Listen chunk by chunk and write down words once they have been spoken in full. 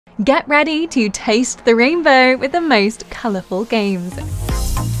Get ready to taste the rainbow with the most colourful games.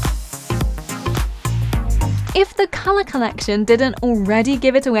 If the colour collection didn't already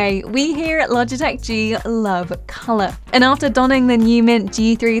give it away, we here at Logitech G love colour. And after donning the new mint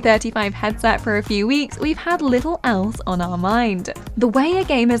G335 headset for a few weeks, we've had little else on our mind. The way a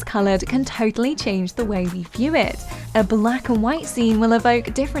game is coloured can totally change the way we view it. A black and white scene will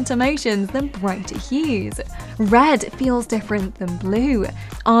evoke different emotions than brighter hues. Red feels different than blue.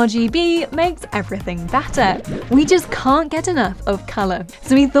 RGB makes everything better. We just can't get enough of colour.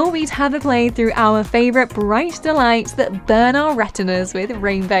 So we thought we'd have a play through our favourite bright delights that burn our retinas with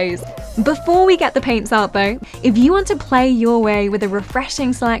rainbows. Before we get the paints out though, if you want to play your way with a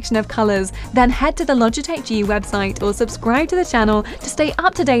refreshing selection of colours, then head to the Logitech G website or subscribe to the channel to stay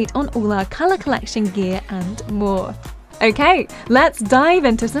up to date on all our colour collection gear and more. Okay, let's dive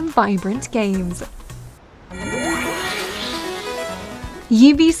into some vibrant games.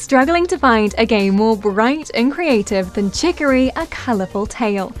 You'd be struggling to find a game more bright and creative than Chicory, A Colourful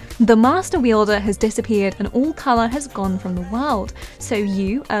Tale. The master wielder has disappeared and all colour has gone from the world, so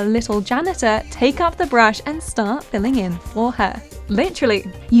you, a little janitor, take up the brush and start filling in for her.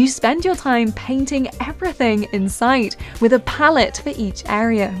 Literally, you spend your time painting everything in sight with a palette for each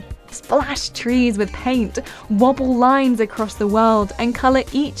area. Splash trees with paint, wobble lines across the world, and colour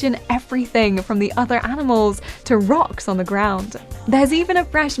each and everything from the other animals to rocks on the ground. There's even a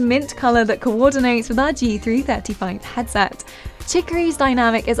fresh mint colour that coordinates with our G335 headset. Chicory's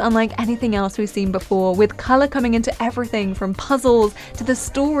dynamic is unlike anything else we've seen before, with colour coming into everything from puzzles to the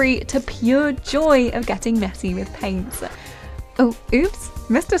story to pure joy of getting messy with paints. Oh, oops,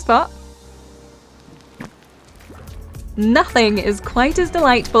 missed a spot. Nothing is quite as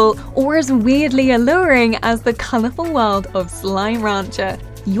delightful or as weirdly alluring as the colourful world of Slime Rancher.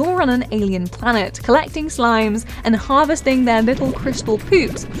 You're on an alien planet, collecting slimes and harvesting their little crystal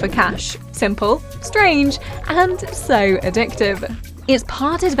poops for cash. Simple, strange, and so addictive. It's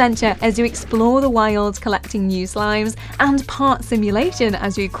part adventure as you explore the wilds collecting new slimes, and part simulation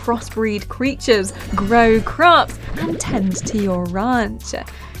as you crossbreed creatures, grow crops, and tend to your ranch.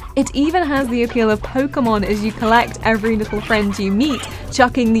 It even has the appeal of Pokemon as you collect every little friend you meet,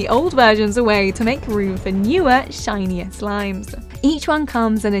 chucking the old versions away to make room for newer, shinier slimes. Each one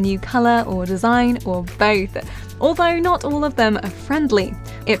comes in a new colour or design or both, although not all of them are friendly.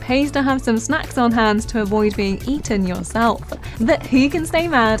 It pays to have some snacks on hand to avoid being eaten yourself. But who can stay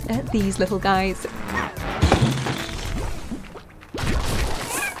mad at these little guys?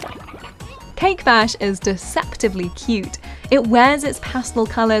 Cake Bash is deceptively cute. It wears its pastel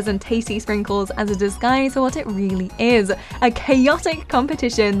colours and tasty sprinkles as a disguise for what it really is, a chaotic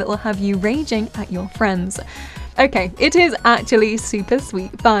competition that will have you raging at your friends. Okay, it is actually super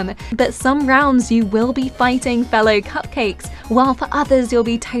sweet fun, but some rounds you will be fighting fellow cupcakes, while for others you'll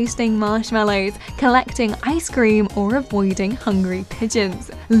be toasting marshmallows, collecting ice cream, or avoiding hungry pigeons.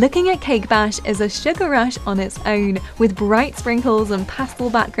 Looking at Cake Bash is a sugar rush on its own, with bright sprinkles and pastel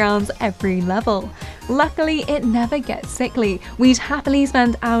backgrounds every level. Luckily, it never gets sickly. We'd happily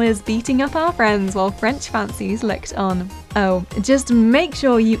spend hours beating up our friends while French fancies looked on. Oh, just make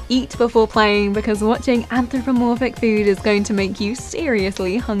sure you eat before playing, because watching anthropomorphic food is going to make you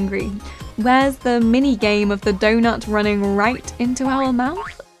seriously hungry. Where's the mini game of the donut running right into our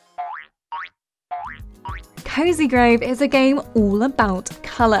mouth? Cozy Grove is a game all about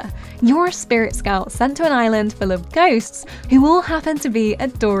colour. You're a spirit scout sent to an island full of ghosts who all happen to be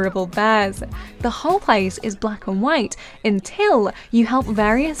adorable bears. The whole place is black and white until you help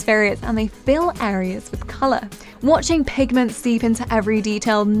various spirits and they fill areas with colour. Watching pigment seep into every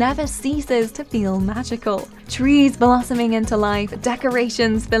detail never ceases to feel magical. Trees blossoming into life,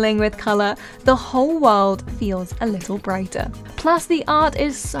 decorations filling with colour, the whole world feels a little brighter. Plus the art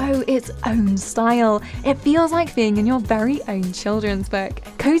is so its own style. It feels like being in your very own children's book.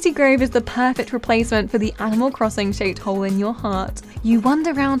 Cozy Grove is the perfect replacement for the Animal Crossing shaped hole in your heart. You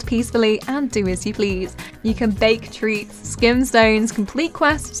wander around peacefully and do as you please. You can bake treats, skim stones, complete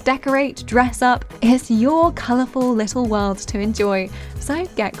quests, decorate, dress up. It's your colourful little world to enjoy, so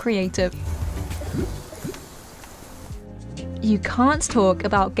get creative. You can't talk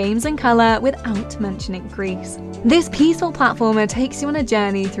about games and colour without mentioning Gris. This peaceful platformer takes you on a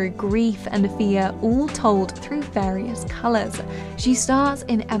journey through grief and fear, all told through various colours. She starts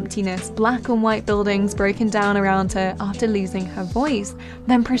in emptiness, black and white buildings broken down around her after losing her voice,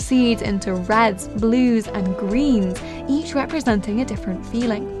 then proceeds into reds, blues and greens, each representing a different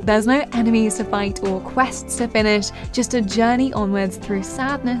feeling. There's no enemies to fight or quests to finish, just a journey onwards through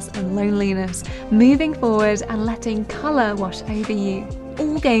sadness and loneliness, moving forward and letting colour wash over you.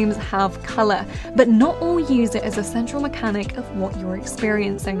 all games have colour, but not all use it as a central mechanic of what you're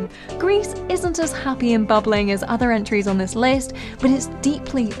experiencing. Gris isn't as happy and bubbling as other entries on this list, but it's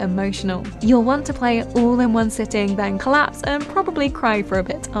deeply emotional. You'll want to play it all in one sitting, then collapse and probably cry for a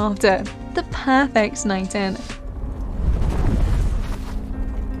bit after. The perfect night in.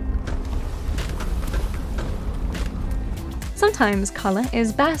 Sometimes colour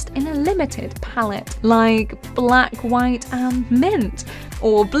is best in a limited palette, like black, white and mint,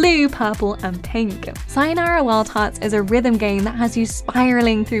 or blue, purple and pink. Sayonara Wild Hearts is a rhythm game that has you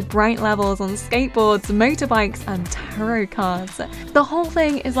spiraling through bright levels on skateboards, motorbikes and tarot cards. The whole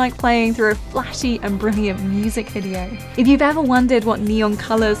thing is like playing through a flashy and brilliant music video. If you've ever wondered what neon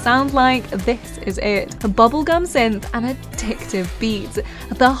colours sound like, this is it. A bubblegum synth and addictive beats.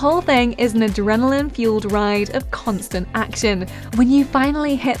 The whole thing is an adrenaline-fueled ride of constant action. When you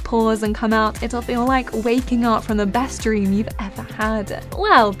finally hit pause and come out, it'll feel like waking up from the best dream you've ever had.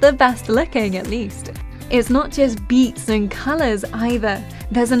 Well, the best looking at least. It's not just beats and colours either.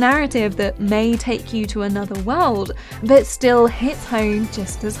 There's a narrative that may take you to another world, but still hits home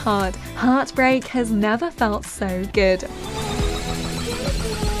just as hard. Heartbreak has never felt so good.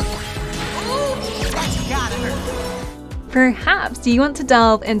 Perhaps you want to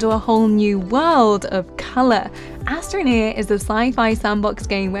delve into a whole new world of colour. Astroneer is a sci-fi sandbox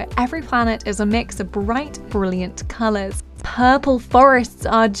game where every planet is a mix of bright, brilliant colours. Purple forests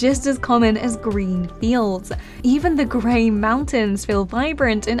are just as common as green fields. Even the grey mountains feel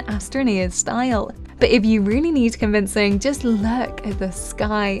vibrant in Astroneer's style. But if you really need convincing, just look at the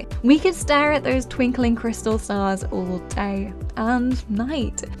sky. We could stare at those twinkling crystal stars all day and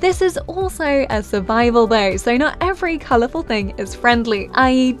night. This is also a survival though, so not every colourful thing is friendly.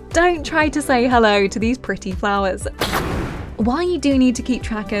 Don't try to say hello to these pretty flowers. While you do need to keep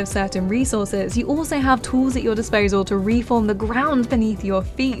track of certain resources, you also have tools at your disposal to reform the ground beneath your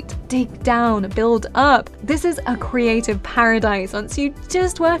feet. Dig down, build up. This is a creative paradise once you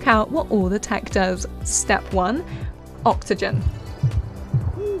just work out what all the tech does. Step 1. Oxygen.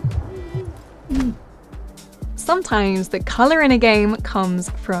 Sometimes the colour in a game comes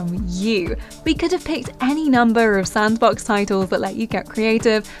from you. We could have picked any number of sandbox titles that let you get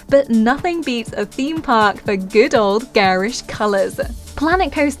creative, but nothing beats a theme park for good old garish colours.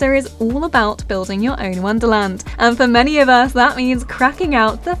 Planet Coaster is all about building your own wonderland, and for many of us that means cracking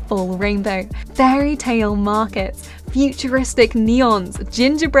out the full rainbow. Fairy tale markets, futuristic neons,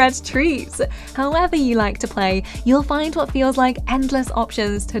 gingerbread trees. However you like to play, you'll find what feels like endless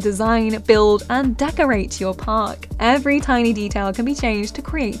options to design, build and decorate your park. Every tiny detail can be changed to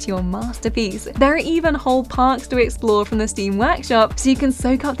create your masterpiece. There are even whole parks to explore from the Steam Workshop, so you can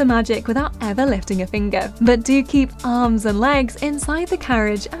soak up the magic without ever lifting a finger. But do keep arms and legs inside the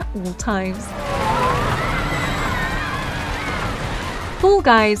carriage at all times. Fall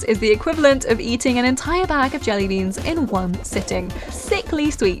Guys is the equivalent of eating an entire bag of jelly beans in one sitting. Sickly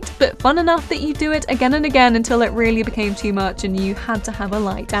sweet, but fun enough that you do it again and again until it really became too much and you had to have a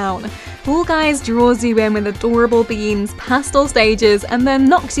lie down. Fall Guys draws you in with adorable beans, pastel stages, and then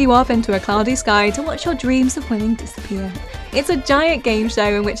knocks you off into a cloudy sky to watch your dreams of winning disappear. It's a giant game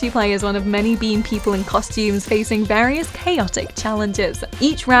show in which you play as one of many bean people in costumes facing various chaotic challenges.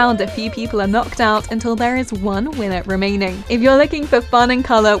 Each round, a few people are knocked out until there is one winner remaining. If you're looking for fun and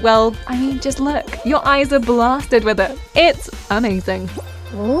colour, well, just look. Your eyes are blasted with it. It's amazing.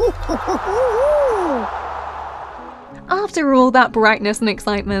 After all that brightness and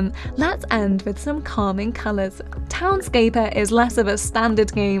excitement, let's end with some calming colours. Townscaper is less of a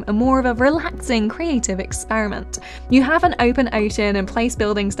standard game and more of a relaxing, creative experiment. You have an open ocean and place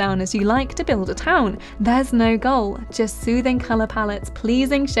buildings down as you like to build a town. There's no goal, just soothing colour palettes,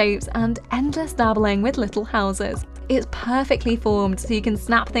 pleasing shapes and endless dabbling with little houses. It's perfectly formed so you can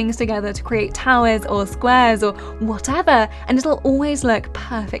snap things together to create towers or squares or whatever, and it'll always look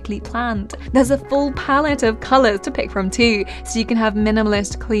perfectly planned. There's a full palette of colours to pick from too, so you can have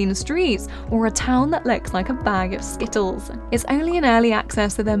minimalist clean streets or a town that looks like a bag of Skittles. It's only in early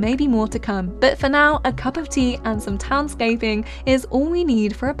access, so there may be more to come, but for now a cup of tea and some townscaping is all we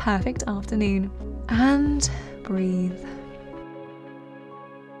need for a perfect afternoon. And breathe.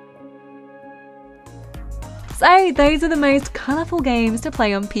 So those are the most colourful games to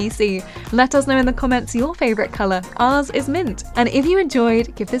play on PC. Let us know in the comments your favourite colour. Ours is mint. And if you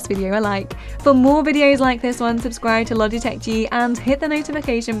enjoyed, give this video a like. For more videos like this one, subscribe to Logitech G and hit the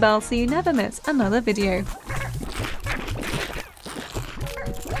notification bell so you never miss another video.